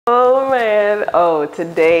Oh man, oh,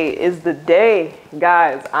 today is the day.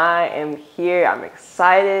 Guys, I am here. I'm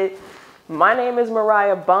excited. My name is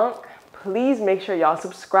Mariah Bunk. Please make sure y'all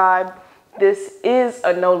subscribe. This is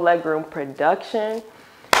a No Legroom production.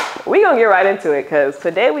 We're gonna get right into it because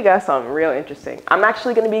today we got something real interesting. I'm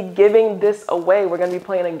actually gonna be giving this away. We're gonna be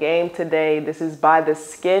playing a game today. This is by the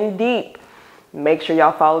Skin Deep. Make sure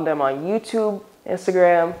y'all follow them on YouTube,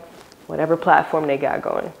 Instagram, whatever platform they got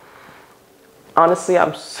going. Honestly,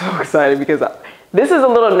 I'm so excited because this is a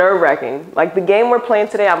little nerve-wracking. Like the game we're playing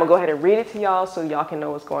today, I'm gonna go ahead and read it to y'all so y'all can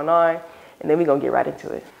know what's going on, and then we're gonna get right into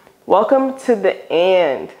it. Welcome to the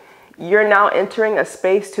end. You're now entering a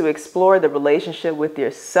space to explore the relationship with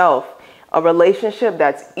yourself, a relationship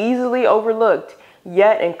that's easily overlooked,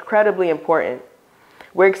 yet incredibly important.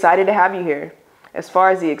 We're excited to have you here. As far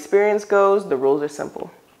as the experience goes, the rules are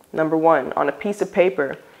simple. Number one, on a piece of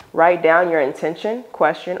paper, write down your intention,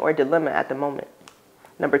 question, or dilemma at the moment.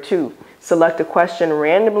 Number two, select a question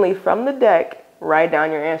randomly from the deck, write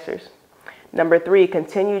down your answers. Number three,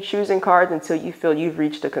 continue choosing cards until you feel you've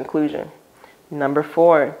reached a conclusion. Number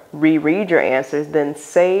four, reread your answers, then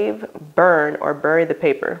save, burn, or bury the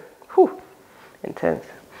paper. Whew, intense.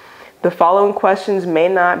 The following questions may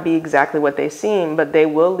not be exactly what they seem, but they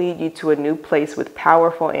will lead you to a new place with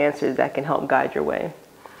powerful answers that can help guide your way.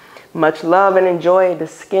 Much love and enjoy the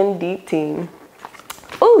Skin Deep team.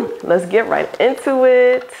 Ooh, let's get right into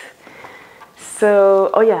it. So,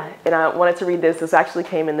 oh yeah, and I wanted to read this. This actually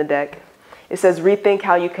came in the deck. It says, rethink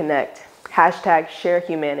how you connect. Hashtag share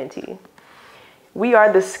humanity. We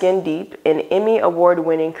are the Skin Deep, an Emmy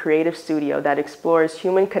award-winning creative studio that explores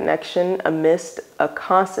human connection amidst a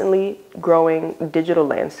constantly growing digital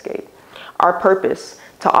landscape. Our purpose,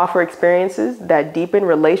 to offer experiences that deepen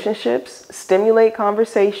relationships, stimulate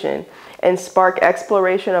conversation, and spark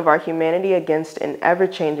exploration of our humanity against an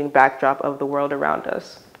ever-changing backdrop of the world around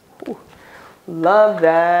us. Ooh, love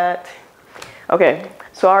that. Okay,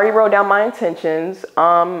 so I already wrote down my intentions.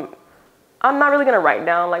 I'm not really gonna write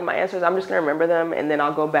down like my answers. I'm just gonna remember them, and then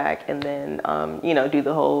I'll go back and then do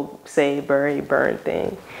the whole save, bury, burn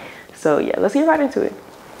thing. So yeah, let's get right into it.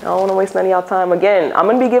 I don't want to waste none of y'all time. Again, I'm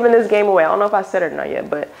going to be giving this game away. I don't know if I said it or not yet,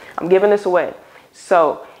 but I'm giving this away.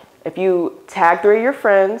 So if you tag 3 of your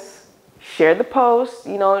friends, share the post.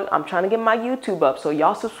 You know, I'm trying to get my YouTube up, so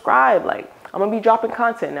y'all subscribe. Like, I'm going to be dropping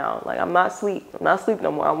content now. Like, I'm not asleep. I'm not asleep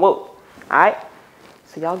no more. I'm woke. All right?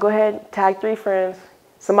 So y'all go ahead, tag 3 friends.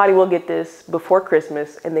 Somebody will get this before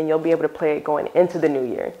Christmas, and then you'll be able to play it going into the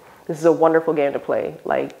new year. This is a wonderful game to play.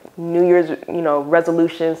 Like, New Year's,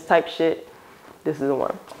 resolutions type shit. This is the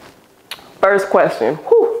one. First question.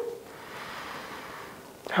 Whew.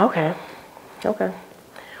 Okay.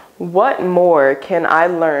 What more can I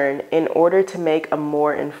learn in order to make a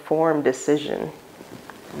more informed decision?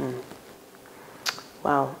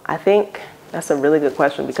 Wow. I think that's a really good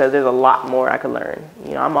question because there's a lot more I could learn.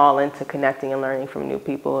 I'm all into connecting and learning from new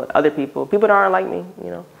people, other people that aren't like me,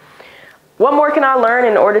 What more can I learn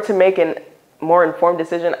in order to make a more informed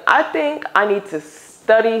decision? I think I need to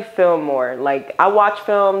study film more. Like, I watch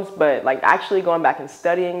films, but like actually going back and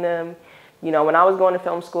studying them. When I was going to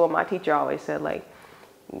film school, my teacher always said, like,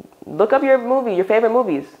 look up your favorite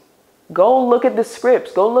movies. Go look at the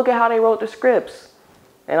scripts. Go look at how they wrote the scripts.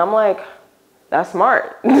 And I'm like, that's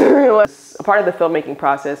smart. A part of the filmmaking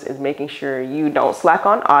process is making sure you don't slack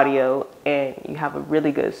on audio and you have a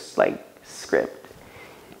really good script.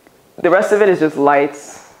 The rest of it is just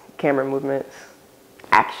lights, camera movements,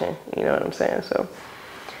 action. You know what I'm saying? So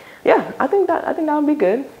yeah, I think that would be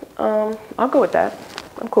good. I'll go with that.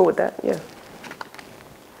 I'm cool with that. Yeah.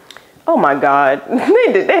 Oh my God,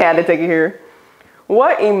 they had to take it here.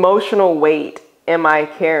 What emotional weight am I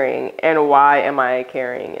carrying, and why am I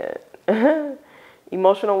carrying it?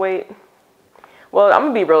 Emotional weight. Well, I'm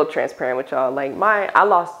gonna be real transparent with y'all. Like, I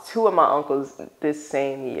lost 2 of my uncles this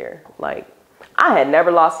same year. Like, I had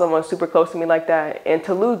never lost someone super close to me like that, and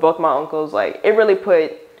to lose both my uncles, like, it really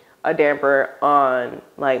put a damper on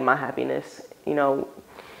like my happiness.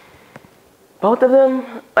 Both of them,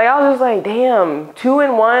 like, I was just like, damn, 2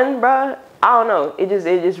 in 1, bruh. I don't know. It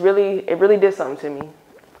really did something to me.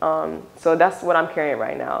 So that's what I'm carrying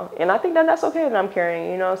right now, and I think that's okay that I'm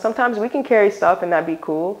carrying. Sometimes we can carry stuff and that'd be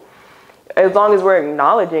cool, as long as we're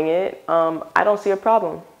acknowledging it. I don't see a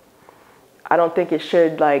problem. I don't think it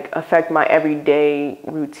should like affect my everyday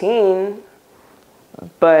routine,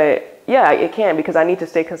 but yeah, it can, because I need to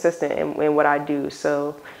stay consistent in what I do.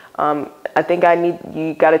 So I think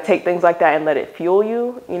you got to take things like that and let it fuel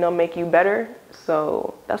you, make you better.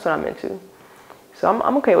 So that's what I'm into. So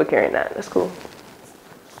I'm okay with carrying that. That's cool.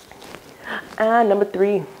 And number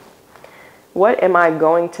 3, What am I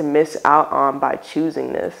going to miss out on by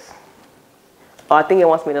choosing this? Oh, I think it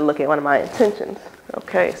wants me to look at one of my intentions.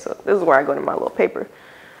 Okay, so this is where I go to my little paper.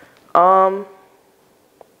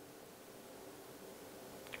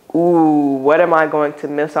 Ooh, what am I going to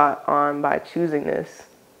miss out on by choosing this?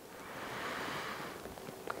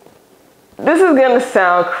 This is gonna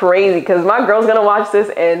sound crazy because my girl's gonna watch this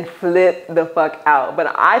and flip the fuck out.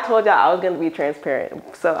 But I told y'all I was gonna be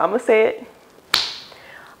transparent. So I'm gonna say it.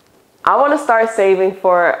 I wanna start saving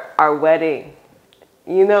for our wedding.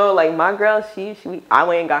 You know, like my girl, I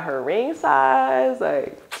went and got her ring size.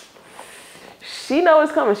 Like, she knows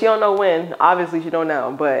it's coming. She don't know when. Obviously, she don't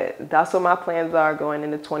know. But that's what my plans are going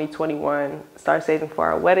into 2021. Start saving for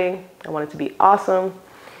our wedding. I want it to be awesome.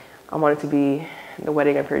 I want it to be the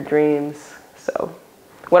wedding of her dreams. So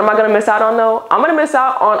what am I gonna miss out on though? I'm gonna miss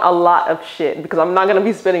out on a lot of shit because I'm not gonna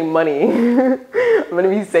be spending money. I'm gonna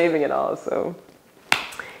be saving it all. So,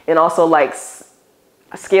 and also like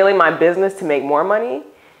scaling my business to make more money.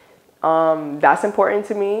 That's important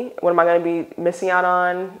to me. What am I gonna be missing out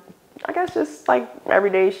on? I guess just like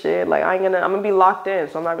everyday shit. Like I'm gonna be locked in,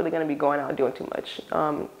 so I'm not really gonna be going out and doing too much.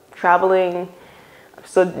 Traveling, I'm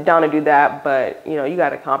still down to do that, but you know, you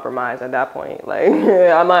gotta compromise at that point. Like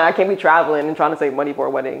I can't be traveling and trying to save money for a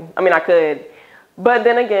wedding. I mean, I could, but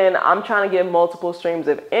then again, I'm trying to get multiple streams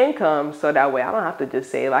of income so that way I don't have to just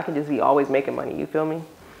save. I can just be always making money. You feel me?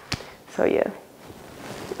 So yeah.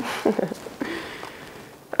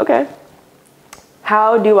 Okay.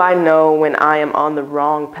 How do I know when I am on the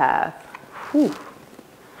wrong path? Whew.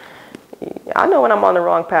 I know when I'm on the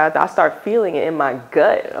wrong path. I start feeling it in my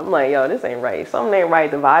gut. I'm like, yo, this ain't right. Something ain't right.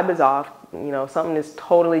 The vibe is off. You know, something is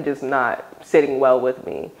totally just not sitting well with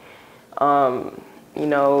me. You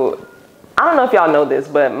know, I don't know if y'all know this,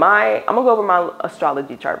 but I'm gonna go over my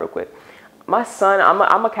astrology chart real quick. My sun,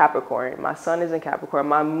 I'm a Capricorn. My sun is in Capricorn.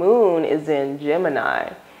 My moon is in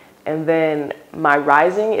Gemini. And then my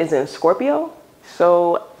rising is in Scorpio.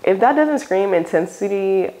 So if that doesn't scream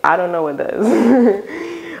intensity, I don't know what does.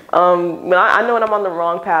 I know when I'm on the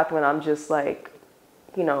wrong path, when I'm just like,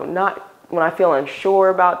 you know, when I feel unsure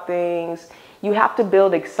about things. You have to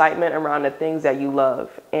build excitement around the things that you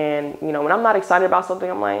love. And, you know, when I'm not excited about something,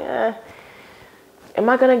 I'm like, am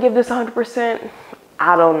I going to give this 100%?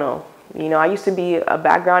 I don't know. You know, I used to be a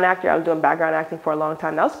background actor. I was doing background acting for a long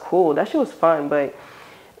time. That was cool. That shit was fun. But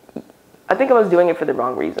I think I was doing it for the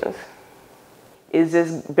wrong reasons. Is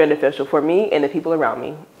this beneficial for me and the people around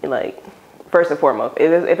me? Like, first and foremost,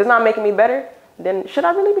 if it's not making me better, then should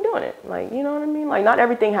I really be doing it? Like, you know what I mean? Like, not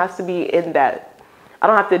everything has to be in that. I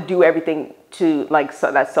don't have to do everything to like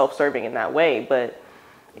that's self-serving in that way. But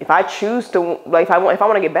if I choose to, like, if I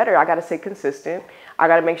want to get better, I got to stay consistent. I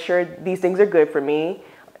got to make sure these things are good for me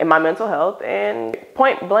and my mental health, and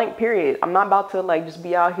point blank period. I'm not about to like just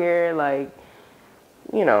be out here like,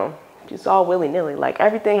 you know, just all willy-nilly. Like,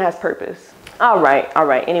 everything has purpose. All right.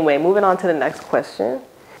 Anyway, moving on to the next question.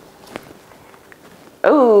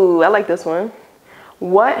 Oh, I like this one.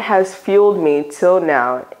 What has fueled me till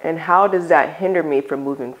now, and how does that hinder me from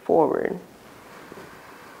moving forward?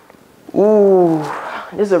 Ooh,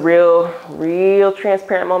 this is a real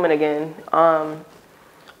transparent moment again.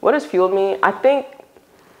 What has fueled me? I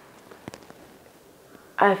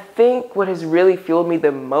think what has really fueled me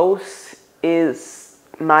the most is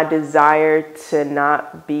my desire to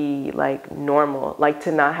not be like normal, like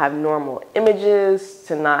to not have normal images,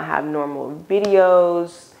 to not have normal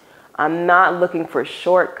videos. I'm not looking for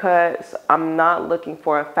shortcuts. I'm not looking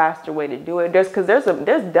for a faster way to do it. There's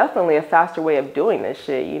definitely a faster way of doing this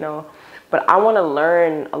shit, you know, but I want to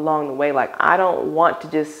learn along the way. Like, I don't want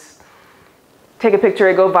to just take a picture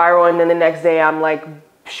and go viral and then the next day I'm like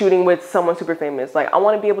shooting with someone super famous. Like, I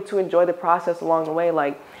want to be able to enjoy the process along the way.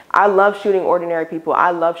 Like, I love shooting ordinary people.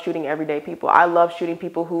 I love shooting everyday people. I love shooting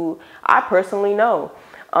people who I personally know.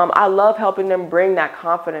 I love helping them bring that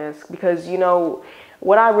confidence because, you know,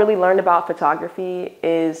 what I really learned about photography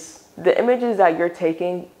is the images that you're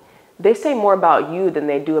taking, they say more about you than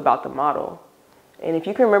they do about the model. And if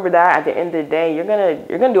you can remember that at the end of the day, you're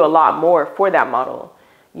gonna do a lot more for that model.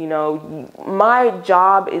 You know, my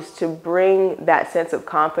job is to bring that sense of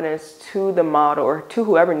confidence to the model or to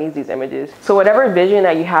whoever needs these images. So whatever vision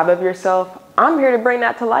that you have of yourself, I'm here to bring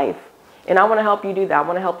that to life. And I want to help you do that. I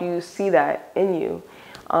want to help you see that in you.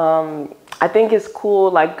 I think it's cool,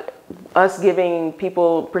 like, us giving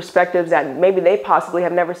people perspectives that maybe they possibly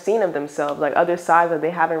have never seen of themselves, like other sides that they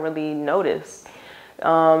haven't really noticed.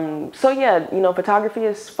 So yeah, you know, photography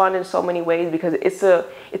is fun in so many ways because it's a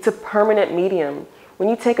permanent medium. When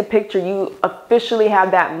you take a picture, you officially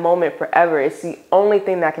have that moment forever. It's the only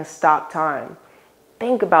thing that can stop time.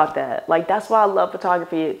 think about that. Like, that's why I love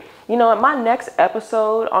photography. You know, in my next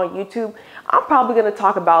episode on YouTube, I'm probably going to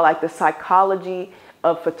talk about like the psychology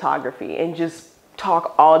of photography and just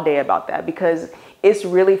talk all day about that, because it's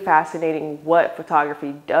really fascinating what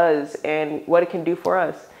photography does and what it can do for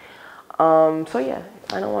us. So yeah,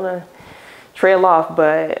 I don't want to trail off,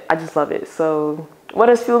 but I just love it. So what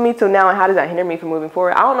has fueled me till now, and how does that hinder me from moving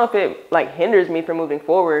forward? I don't know if it like hinders me from moving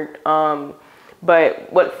forward.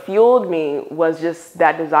 But what fueled me was just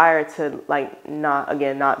that desire to like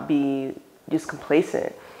not be just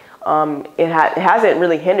complacent. It hasn't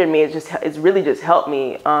really hindered me. It's really just helped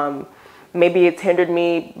me. Maybe it's hindered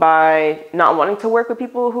me by not wanting to work with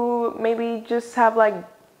people who maybe just have like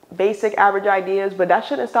basic average ideas, but that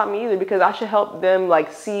shouldn't stop me either, because I should help them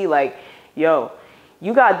like see like, yo,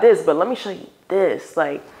 you got this, but let me show you this.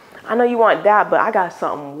 Like, I know you want that, but I got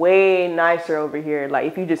something way nicer over here. Like,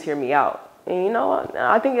 if you just hear me out. And you know what?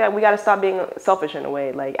 I think that we got to stop being selfish in a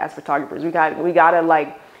way. Like, as photographers, we got to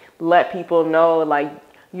like let people know like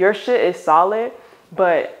your shit is solid,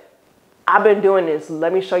 but I've been doing this.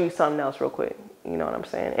 Let me show you something else real quick. You know what I'm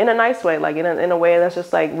saying? In a nice way, like in a way that's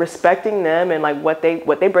just like respecting them and like what they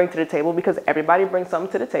bring to the table, because everybody brings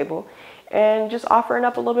something to the table, and just offering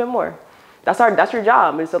up a little bit more. That's your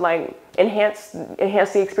job, is to like enhance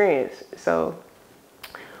the experience. So,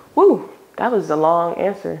 woo, that was a long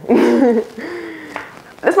answer.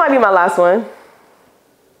 This might be my last one.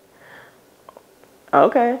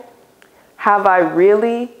 Okay. Have I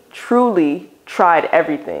really, truly tried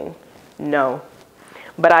everything? No.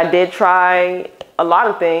 But I did try a lot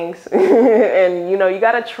of things. And you know, you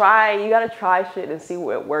gotta try shit and see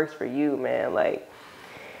what works for you, man. Like,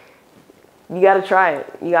 you gotta try it.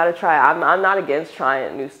 You gotta try it. I'm not against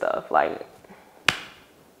trying new stuff. Like,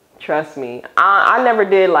 trust me. I never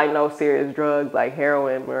did like no serious drugs like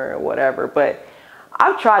heroin or whatever, but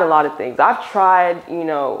I've tried a lot of things. I've tried, you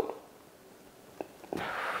know,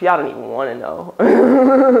 y'all don't even want to know.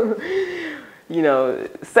 You know,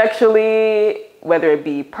 sexually, whether it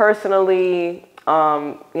be personally,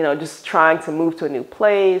 you know, just trying to move to a new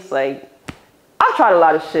place. Like, I've tried a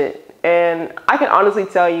lot of shit, and I can honestly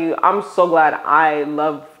tell you, I'm so glad I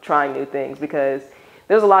love trying new things, because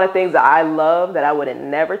there's a lot of things that I love that I would have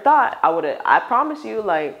never thought I promise you,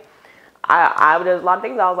 like, there's a lot of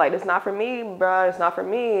things I was like, it's not for me, bro. It's not for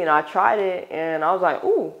me. And I tried it, and I was like,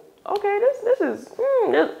 ooh, okay, this is,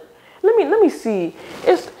 let me see.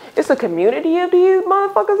 It's a community of these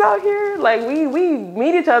motherfuckers out here. Like, we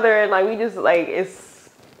meet each other, and like, we just like,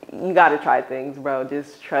 you gotta try things, bro.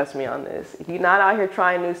 Just trust me on this. If you're not out here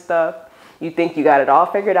trying new stuff, you think you got it all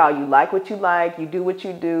figured out. You like what you like. You do what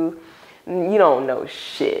you do. You don't know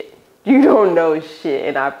shit. You don't know shit.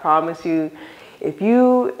 And I promise you, if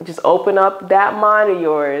you just open up that mind of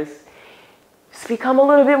yours, just become a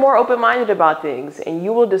little bit more open-minded about things, and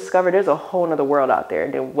you will discover there's a whole nother world out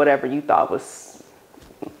there than whatever you thought was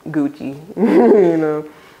Gucci. You know.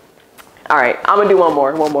 All right, I'm gonna do one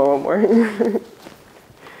more.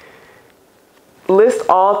 List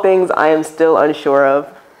all things I am still unsure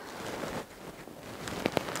of.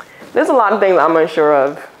 There's a lot of things I'm unsure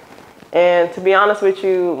of. And to be honest with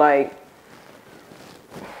you, like,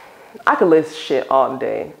 I could list shit all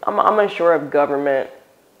day. I'm unsure of government.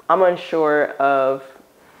 I'm unsure of,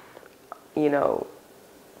 you know,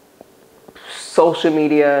 social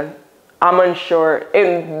media. I'm unsure.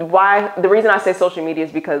 And why? The reason I say social media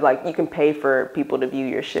is because, like, you can pay for people to view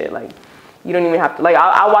your shit. Like, you don't even have to, like,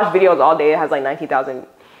 I watch videos all day. It has like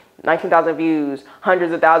 19,000 views,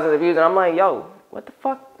 hundreds of thousands of views. And I'm like, yo, what the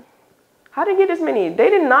fuck? How did they get this many? They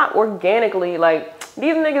did not organically, like,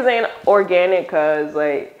 these niggas ain't organic, cause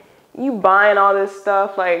like, you buying all this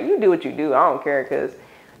stuff, like, you do what you do. I don't care, cause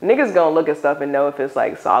niggas gonna look at stuff and know if it's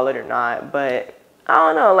like solid or not. But I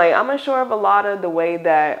don't know, like, I'm unsure of a lot of the way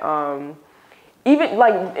that, even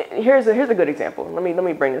like, here's a good example. Let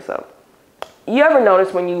me bring this up. You ever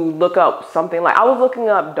notice when you look up something, like, I was looking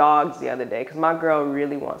up dogs the other day, cause my girl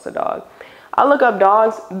really wants a dog. I look up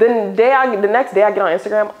dogs, the next day I get on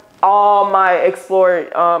Instagram, all my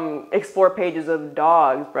explore pages of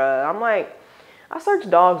dogs, bruh. I'm like, I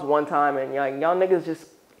searched dogs one time, and like, y'all niggas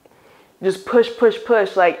just push.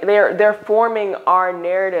 Like, they're forming our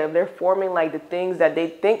narrative. They're forming like the things that they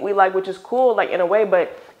think we like, which is cool, like, in a way,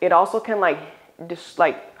 but it also can like just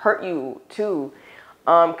like hurt you too.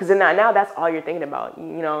 Cause then now that's all you're thinking about,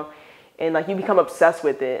 you know, and like, you become obsessed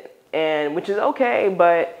with it, and which is okay,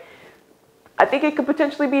 but I think it could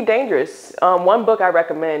potentially be dangerous. One book I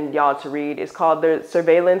recommend y'all to read is called The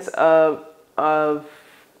Surveillance of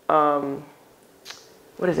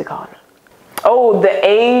what is it called? Oh, The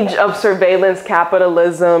Age of Surveillance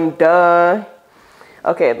Capitalism, duh.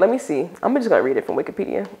 Okay, let me see. I'm just gonna read it from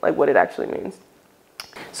Wikipedia, like what it actually means.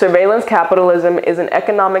 Surveillance capitalism is an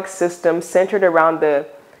economic system centered around the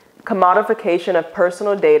commodification of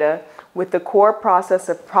personal data with the core process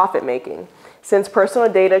of profit making. Since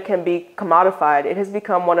personal data can be commodified, it has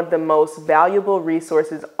become one of the most valuable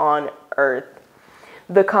resources on earth.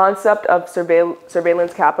 The concept of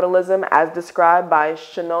surveillance capitalism, as described by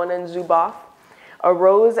Shannon and Zuboff,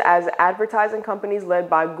 arose as advertising companies led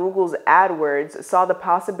by Google's AdWords saw the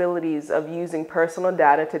possibilities of using personal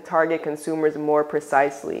data to target consumers more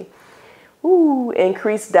precisely.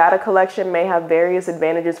 Increased data collection may have various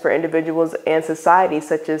advantages for individuals and society,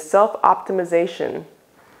 such as self-optimization.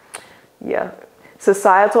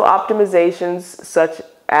 Societal optimizations, such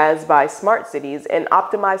as by smart cities, and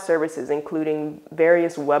optimized services, including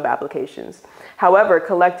various web applications. However,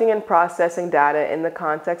 collecting and processing data in the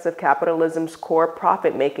context of capitalism's core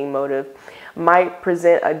profit-making motive might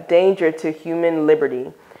present a danger to human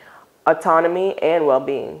liberty, autonomy, and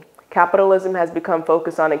well-being. Capitalism has become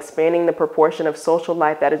focused on expanding the proportion of social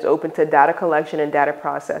life that is open to data collection and data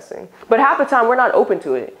processing. But half the time, we're not open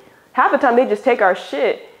to it. Half the time, they just take our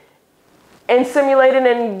shit and simulate it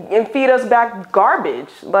and feed us back garbage.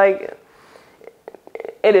 Like,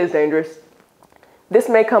 it is dangerous. This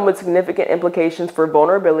may come with significant implications for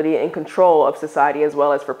vulnerability and control of society, as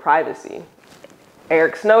well as for privacy.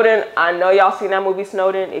 Eric Snowden, I know y'all seen that movie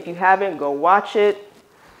Snowden. If you haven't, go watch it.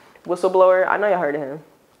 Whistleblower, I know y'all heard of him.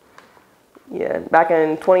 Yeah, back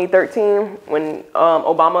in 2013, when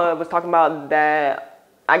Obama was talking about that,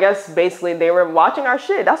 I guess basically they were watching our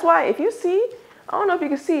shit. That's why if you see, I don't know if you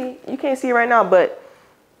can see, you can't see right now, but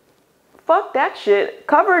fuck that shit.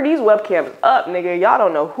 Cover these webcams up, nigga. Y'all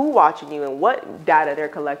don't know who watching you and what data they're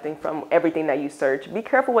collecting from everything that you search. Be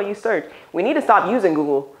careful what you search. We need to stop using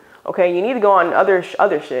Google, okay? You need to go on other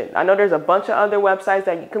shit. I know there's a bunch of other websites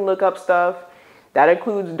that you can look up stuff. That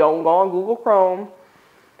includes don't go on Google Chrome.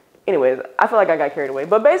 Anyways, I feel like I got carried away.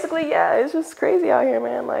 But basically, yeah, it's just crazy out here,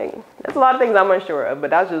 man. Like, there's a lot of things I'm unsure of,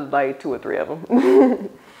 but that's just like 2 or 3 of them.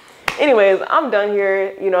 Anyways, I'm done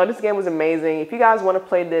here. You know, this game was amazing. If you guys want to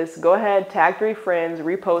play this, go ahead, tag 3 friends,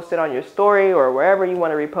 repost it on your story or wherever you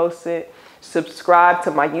want to repost it. Subscribe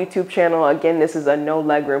to my YouTube channel. Again, this is a No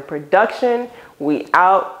Legroom production. We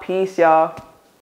out. Peace, y'all.